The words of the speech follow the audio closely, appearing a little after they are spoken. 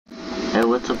Hey,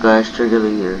 what's up guys, Trigger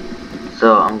here.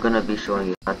 So I'm gonna be showing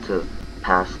you how to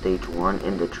pass stage 1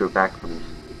 in the True Backrooms.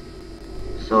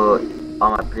 So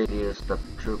on my previous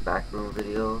True Backroom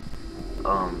video,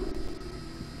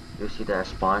 you see that I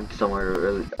spawned somewhere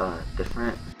really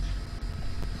different.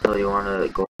 So you wanna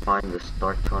go find the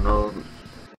start tunnel,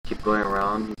 keep going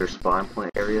around your spawn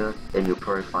point area, and you'll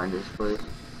probably find this place.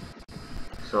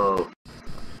 So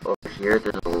over here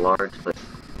there's a large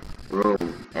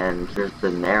room, and here's the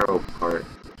narrow part.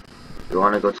 You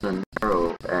wanna go to the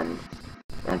narrow and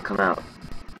come out.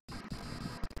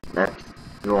 Next,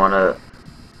 you wanna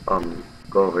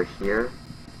go over here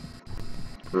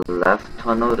to the left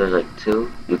tunnel. There's like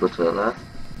two. You go to the left,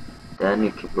 then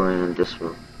you keep going in this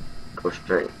room. Go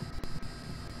straight.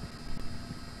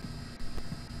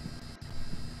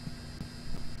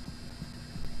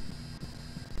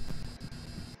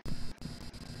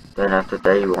 Then after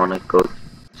that, you wanna go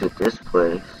to this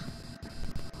place,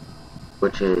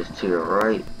 which is to your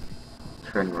right.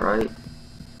 Turn right,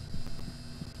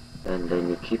 and then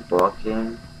you keep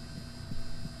walking.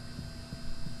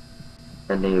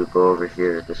 And then you go over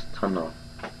here, this tunnel,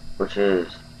 which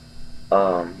is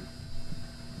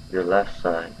your left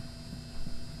side.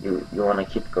 You want to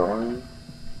keep going.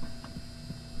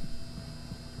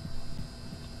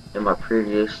 In my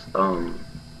previous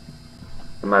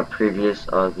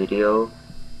video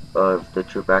of the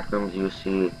True Backrooms, you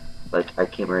see like I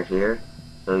came right here,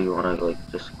 so you want to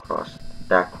like just cross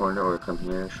that corner or come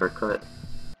here, shortcut.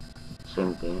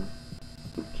 Same thing.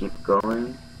 You keep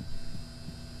going.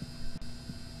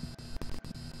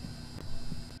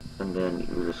 And then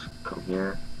you just come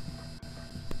here,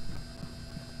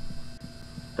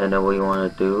 and then what you want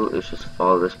to do is just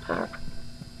follow this path.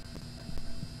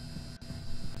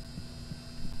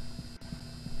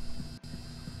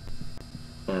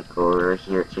 And go right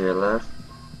here to your left.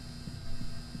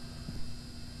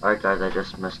 Alright guys, I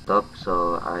just messed up,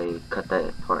 so I cut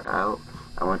that part out.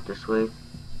 I went this way.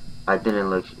 I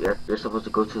didn't look. You're supposed to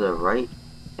go to the right,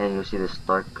 and you'll see this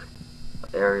dark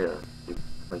area. You,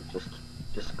 like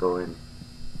just go in,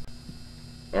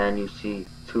 and you see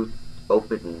two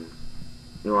openings.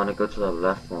 You want to go to the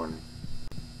left one.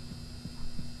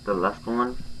 The left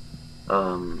one.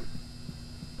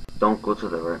 Don't go to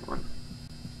the right one.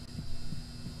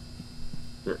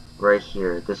 Right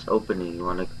here, this opening. You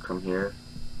want to come here,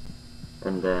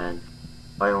 and then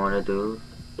all you want to do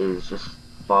is just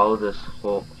follow this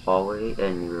whole hallway,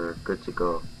 and you're good to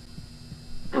go.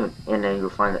 And then you'll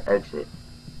find the exit.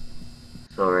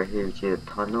 So right here you see the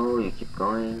tunnel, you keep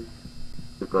going,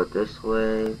 you go this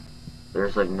way,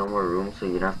 there's like no more room, so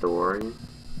you don't have to worry.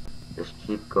 Just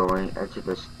keep going, enter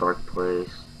this dark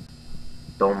place.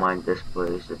 Don't mind this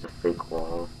place, it's a fake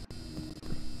wall.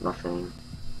 Nothing.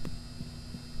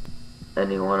 And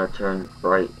you wanna turn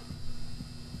right.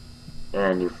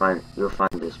 And you'll find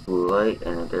this blue light,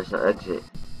 and then there's the exit.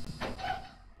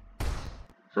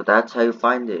 So that's how you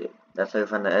find it. That's how you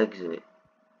find the exit.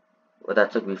 Well,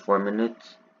 that took me 4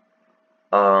 minutes.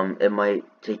 It might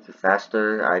take you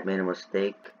faster. I made a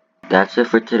mistake. That's it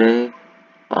for today.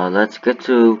 Let's get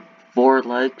to 4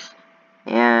 likes,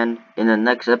 and in the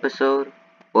next episode,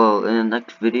 well, in the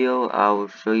next video, I will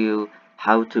show you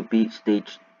how to beat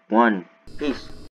stage 1. Peace.